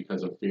made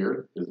because of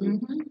fear is a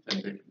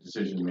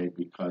decision made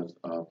because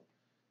of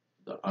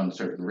the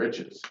uncertain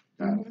riches.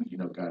 God,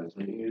 God is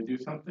leading you to do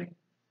something,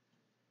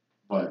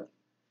 but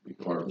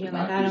or You're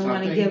not like, I don't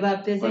want to give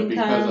up this but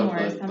because income of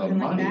or the something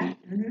money, like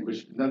that.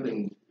 which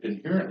nothing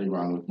inherently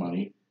wrong with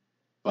money,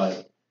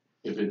 but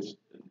if it's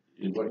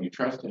what you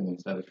trust in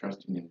instead of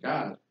trusting in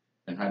God,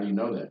 and how do you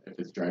know that if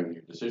it's driving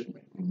your decision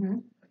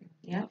making?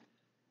 Yeah.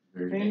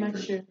 Very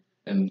much true.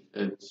 And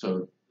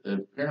so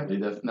apparently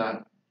that's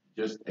not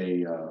just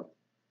a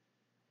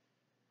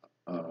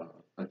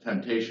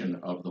temptation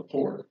of the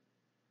poor.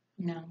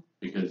 No.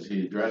 Because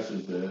he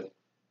addresses it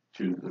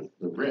to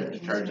the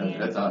rich.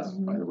 That's us,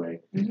 by the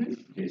way, in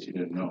case you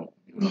didn't know.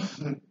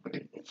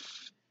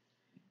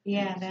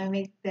 Yeah, that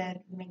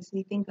makes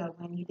me think of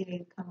when he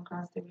did come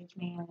across the rich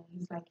man, and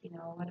he's like,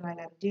 what do I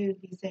got to do to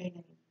be saved?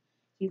 And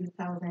Jesus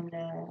tells him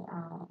to,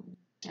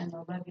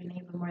 love your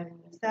neighbor more than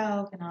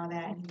yourself and all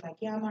that. And he's like,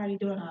 yeah, I'm already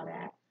doing all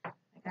that.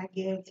 Like, I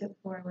give to the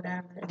poor,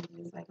 whatever. And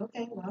he's like,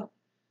 okay, well,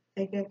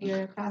 take up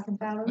your cross and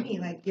follow me.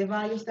 Like, give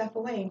all your stuff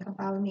away and come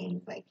follow me. And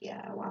he's like,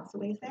 yeah, walks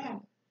away sad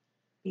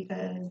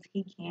because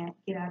he can't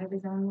get out of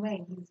his own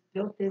way. He's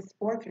built this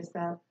fortress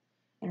up,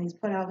 and he's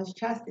put all his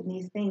trust in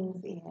these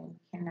things and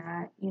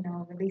cannot,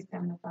 release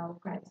them to follow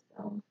Christ.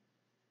 So,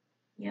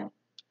 yeah.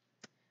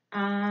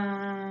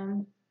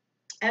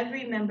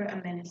 Every member a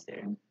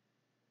minister.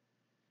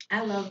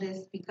 I love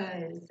this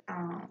because,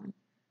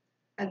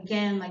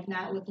 again, like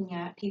not looking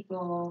at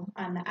people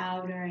on the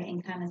outer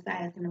and kind of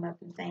sizing them up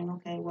and saying,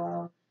 okay,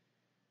 well,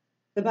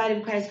 the body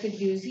of Christ could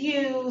use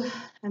you.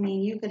 I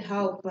mean, you could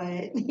help,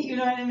 but you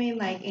know what I mean?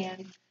 Like,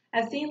 and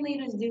I've seen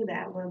leaders do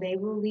that where they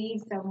will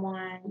lead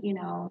someone,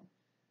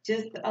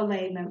 just a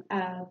layman,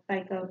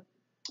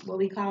 what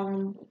we call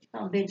them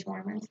bench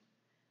warmers,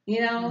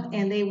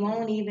 and they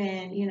won't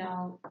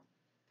even,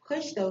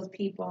 push those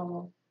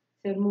people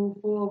to move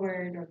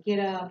forward or get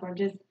up or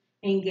just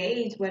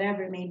engage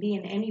whatever it may be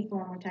in any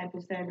form or type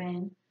of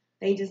serving.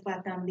 They just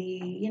let them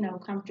be,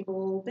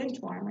 comfortable bench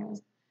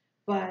warmers.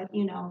 But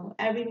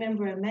every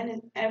member a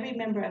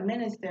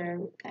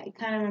minister, it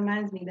kind of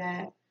reminds me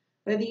that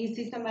whether you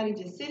see somebody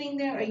just sitting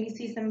there or you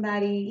see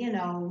somebody,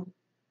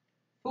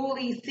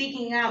 fully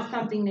seeking out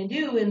something to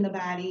do in the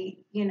body,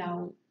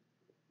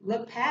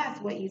 look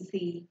past what you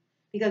see.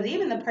 Because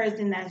even the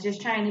person that's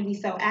just trying to be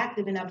so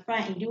active and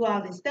upfront and do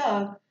all this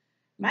stuff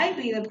might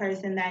be the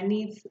person that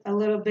needs a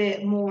little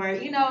bit more,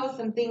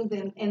 some things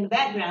in the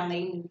background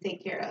they need to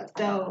take care of.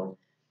 So,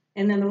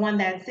 and then the one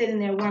that's sitting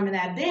there warming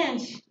that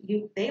bench,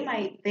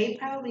 they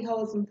probably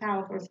hold some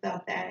powerful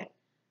stuff that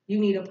you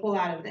need to pull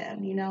out of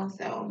them,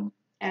 so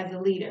as a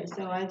leader.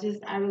 So I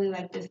really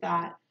like this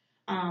thought.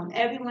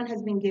 Everyone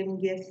has been given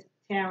gifts,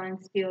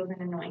 talents, skills,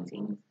 and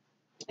anointings.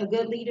 A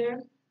good leader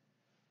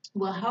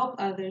will help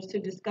others to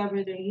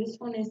discover their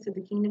usefulness to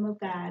the kingdom of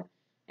God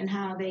and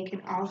how they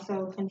can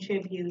also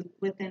contribute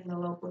within the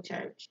local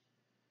church.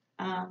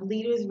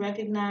 Leaders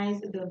recognize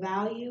the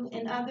value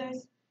in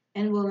others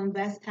and will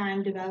invest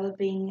time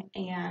developing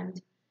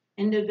and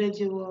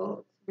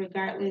individuals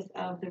regardless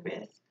of the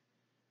risk.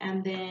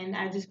 And then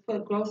I just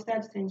put growth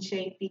steps in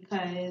shape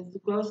because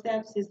growth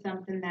steps is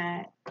something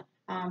that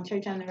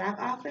Church on the Rock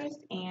offers,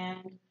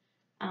 and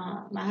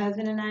my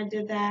husband and I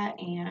did that,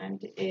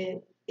 and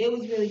it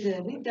was really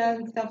good. We've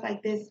done stuff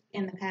like this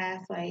in the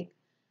past, like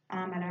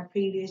at our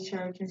previous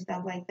church and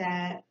stuff like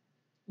that,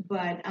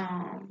 but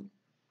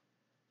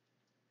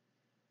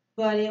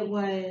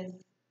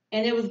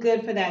it was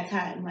good for that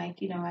time. Like,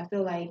 I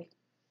feel like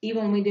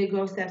even when we did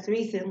growth steps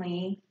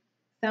recently,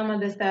 some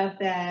of the stuff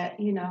that,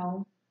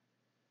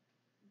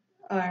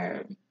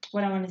 or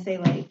what I want to say,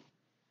 like,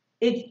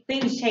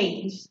 things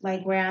changed,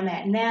 like where I'm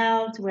at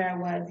now to where I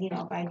was,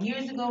 5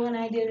 years ago when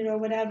I did it or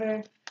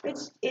whatever.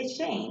 It's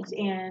changed,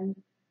 and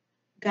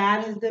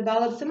God has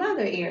developed some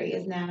other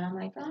areas now. And I'm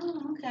like,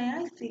 oh, okay,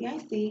 I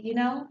see,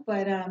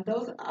 But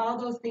all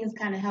those things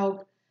kind of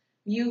help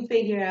you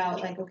figure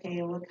out, like,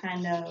 okay, what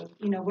kind of,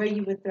 where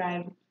you would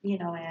thrive,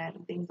 at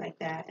and things like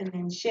that. And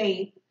then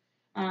shape,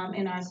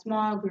 in our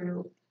small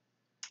group,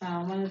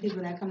 one of the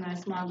people that come in our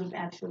small group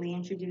actually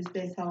introduced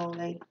this whole,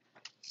 like,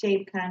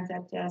 shape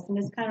concept to us. And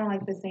it's kind of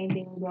like the same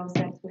thing in growth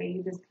steps where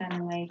you just kind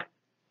of like,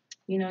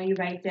 you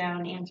write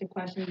down, answer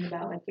questions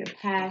about like your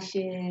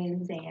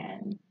passions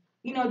and,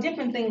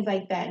 different things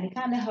like that. And it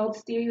kind of helps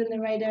steer you in the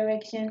right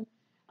direction.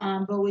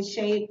 But with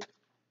shape,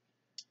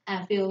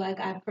 I feel like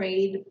I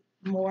prayed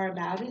more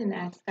about it and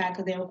asked God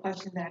because there were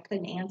questions that I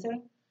couldn't answer,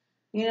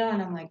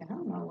 and I'm like, I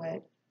don't know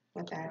I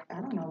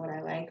don't know what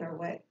I like or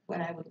what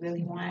I would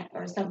really want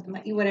or something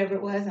like whatever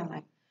it was. I'm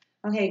like,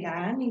 okay, God,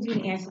 I need you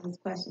to answer this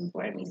question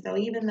for me. So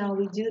even though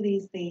we do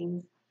these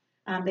things,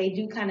 they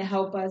do kind of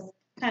help us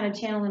kind of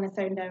channel in a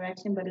certain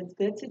direction, but it's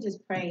good to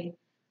just pray.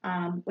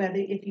 Whether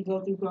if you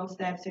go through growth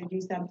steps or do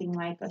something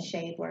like a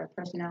shape or a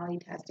personality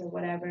test or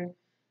whatever,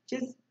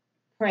 just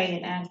pray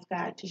and ask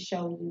God to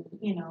show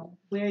you,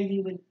 where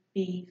you would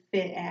be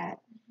fit at.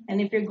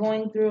 And if you're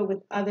going through it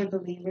with other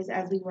believers,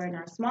 as we were in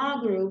our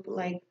small group,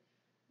 like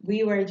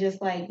we were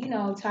just like,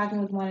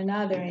 talking with one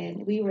another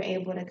and we were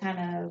able to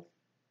kind of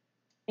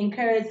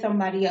encourage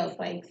somebody else.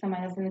 Like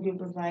somebody else in the group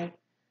was like,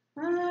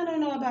 I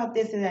don't know about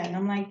this or that. And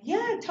I'm like, yeah,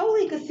 I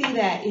totally could see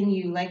that in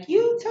you. Like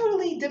you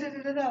totally da da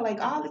da da da,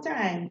 like all the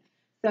time.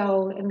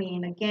 So, I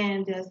mean,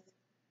 again, just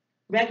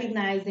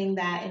recognizing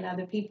that in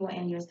other people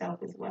and yourself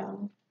as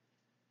well.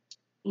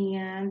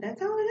 And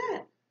that's all I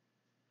got.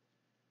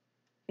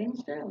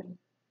 Finished early.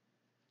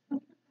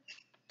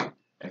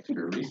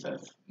 Extra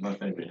recess, unless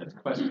anybody has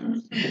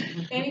questions.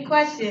 Any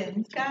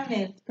questions,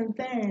 comments,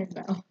 concerns?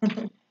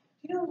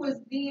 Was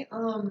the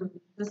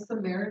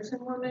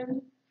Samaritan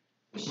woman,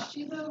 is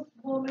she the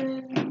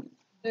woman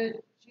that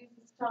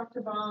Jesus talked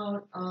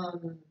about,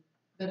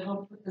 that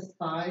helped with the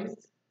spies?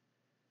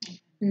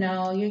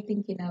 No, you're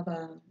thinking of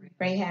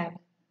Rahab.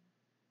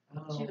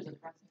 Oh. She was a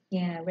prostitute.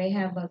 Yeah,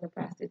 Rahab was a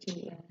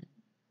prostitute.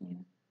 Yeah.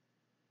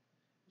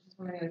 Just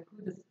wondering,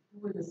 who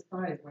were the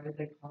spies? Why did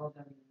they call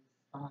them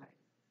spies?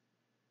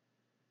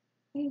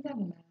 What are you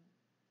talking about?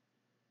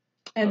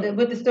 And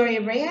with the story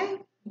of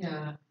Rahab?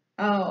 Yeah.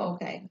 Oh,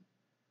 okay.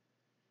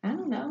 I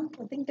don't know.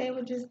 I think they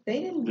were just, did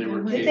they casing-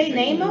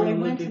 name They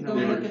them? went to go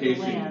They were look at the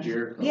casing land.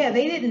 Jericho. Yeah,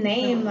 they didn't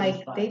name, They were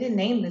like, spies. they didn't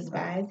name the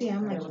spies. Yeah,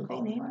 I'm They like, were did they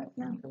called name spies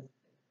them? No. because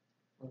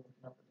they were looking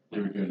up at They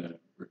the were doing a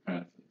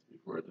reconnaissance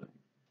before the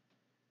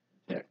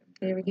attack.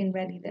 They were getting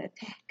ready to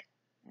attack.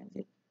 I had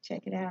to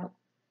check it out.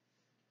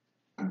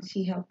 And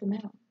she helped them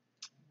out.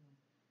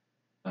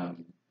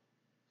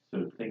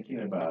 So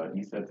thinking about,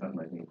 you said something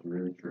I think is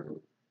really true,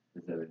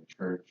 is that in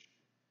church,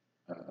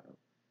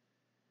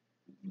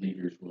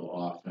 leaders will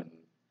often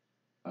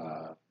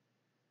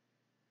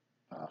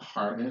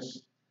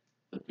harness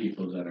the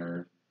people that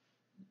are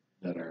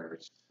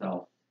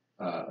self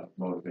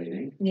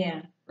motivating,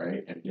 Yeah.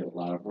 right, and get a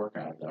lot of work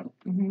out of them.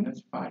 Mm-hmm.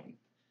 That's fine,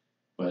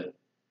 but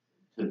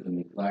to the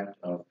neglect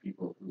of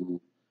people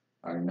who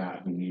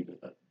need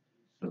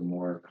some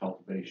more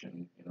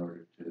cultivation in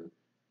order to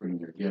bring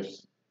their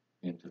gifts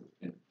into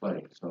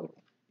play. So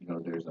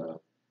there's a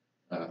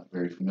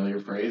very familiar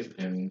phrase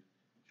in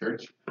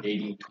church,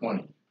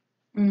 80-20,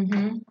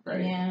 Mm-hmm.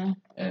 right? Yeah.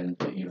 And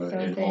So it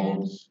sad.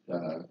 holds. I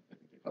think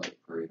they call it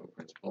Pareto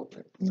principle,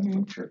 right? It's not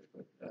from church,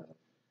 but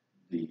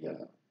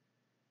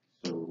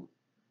so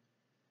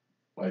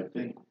I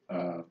think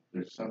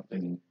there's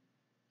something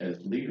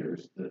as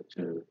leaders that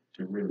to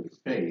really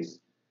face,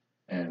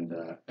 and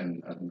I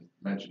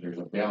mentioned there's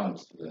a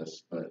balance to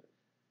this, but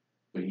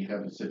you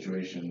have the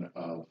situation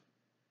of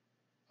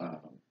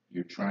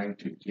you're trying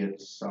to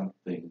get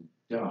something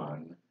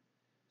done,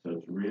 so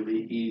it's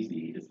really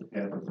easy. It's the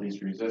path of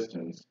least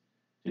resistance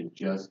to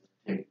just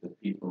take the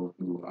people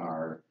who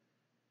are,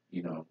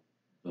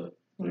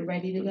 We're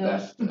ready to the go.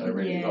 best,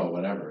 ready Yeah. to go,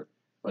 whatever.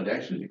 But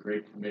actually, the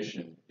Great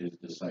Commission is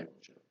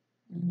discipleship,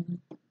 Mm-hmm.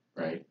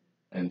 right?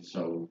 And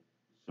so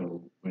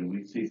when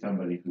we see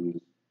somebody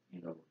who's,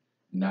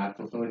 not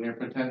fulfilling their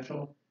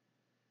potential,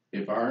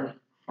 if our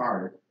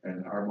heart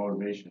and our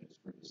motivation is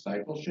for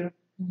discipleship,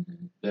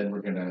 Mm-hmm. then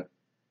we're gonna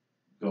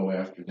go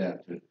after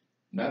that too.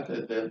 Not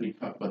that they'll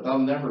become, but they'll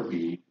never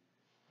be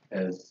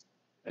as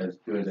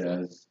good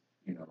as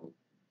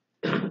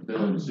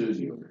Bill and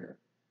Susie over here.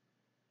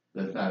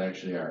 That's not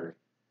actually our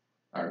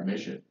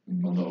mission,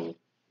 Mm-hmm. although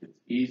it's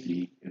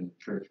easy in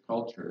church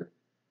culture,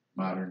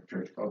 modern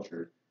church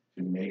culture,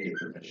 to make it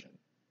the mission,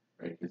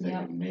 right? Because they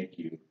can make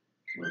you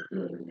look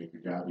good or make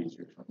your job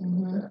easier or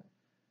something like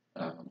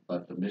that.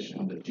 But the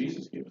mission that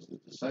Jesus gave us is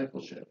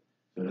discipleship.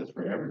 So that's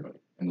for everybody.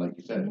 And like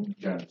you said,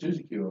 John and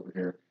Susie Q over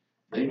here,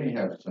 they may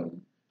have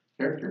some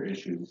character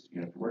issues,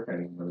 to work on,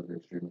 even though they're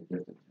extremely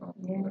gifted,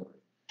 whatever.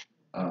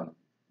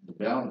 The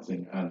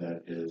balancing on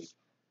that is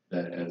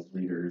that as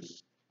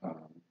leaders,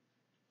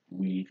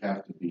 we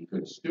have to be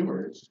good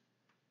stewards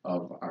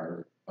of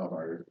our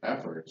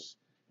efforts.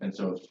 And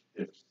so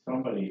if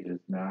somebody is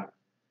not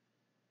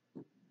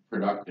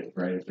productive,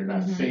 right? If they're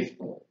not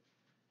faithful,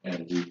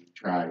 and we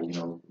try,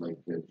 like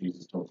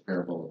Jesus told the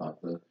parable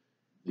about the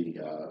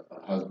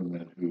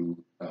husbandman who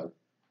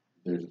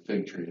there's a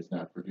fig tree that's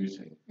not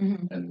producing,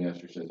 and the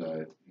master says,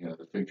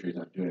 the fig tree is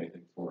not doing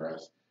anything for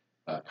us.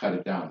 Cut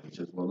it down. He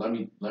says, well, let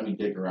me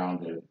dig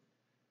around it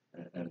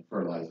and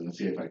fertilize it and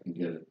see if I can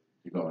get it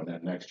to go. And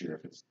then next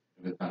year, if it's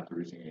not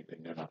producing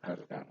anything, then I'll cut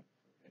it down.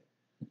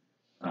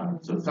 Okay.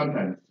 So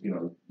sometimes,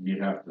 you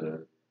have to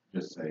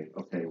just say,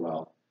 okay,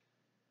 well,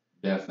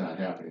 that's not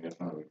happening. That's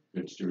not a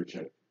good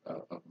stewardship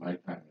of my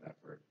time and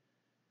effort.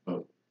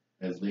 But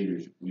as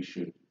leaders, we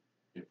should,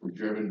 if we're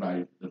driven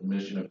by the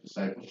mission of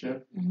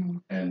discipleship Mm-hmm.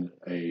 and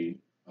a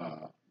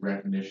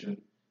recognition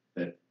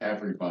that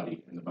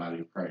everybody in the body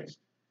of Christ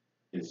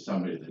is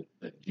somebody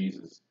that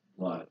Jesus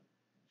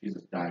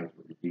died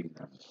to redeem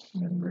them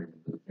and bring them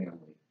to the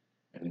family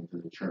and into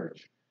the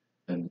church,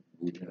 then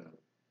we're going to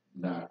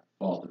not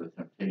fall to the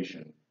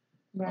temptation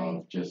Right.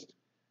 of just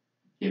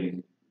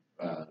getting,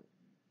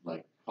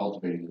 like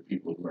cultivating the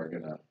people who are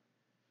going to,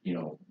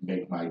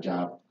 make my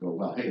job go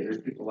well. Hey, there's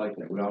people like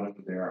that. We all know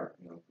who they are,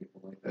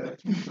 people like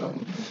that. So,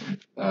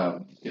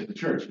 in the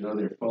church,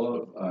 they're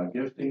full of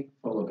gifting,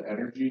 full of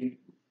energy,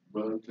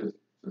 willing to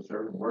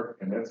serve and work,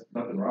 and that's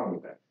nothing wrong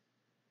with that.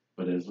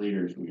 But as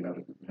leaders, we got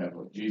to have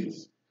a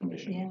Jesus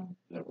commission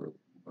that we're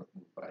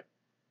moved by.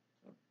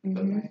 So, that's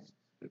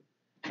an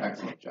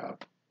excellent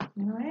job. All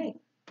right.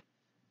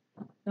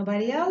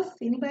 Nobody else?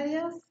 Anybody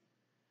else?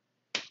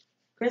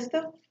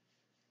 Crystal?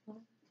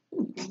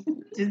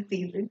 Just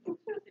teasing.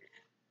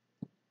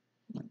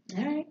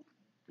 All right.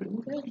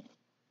 Good.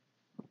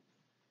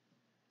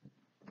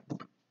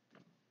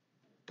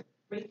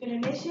 Ready for the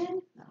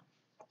mission?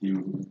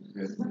 You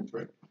guys that's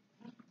right.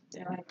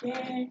 They're right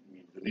there.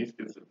 Denise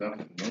gets it done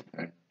in no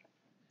time.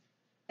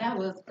 That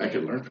was I quick.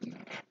 could learn from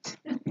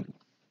that.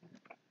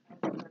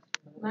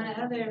 My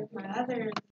other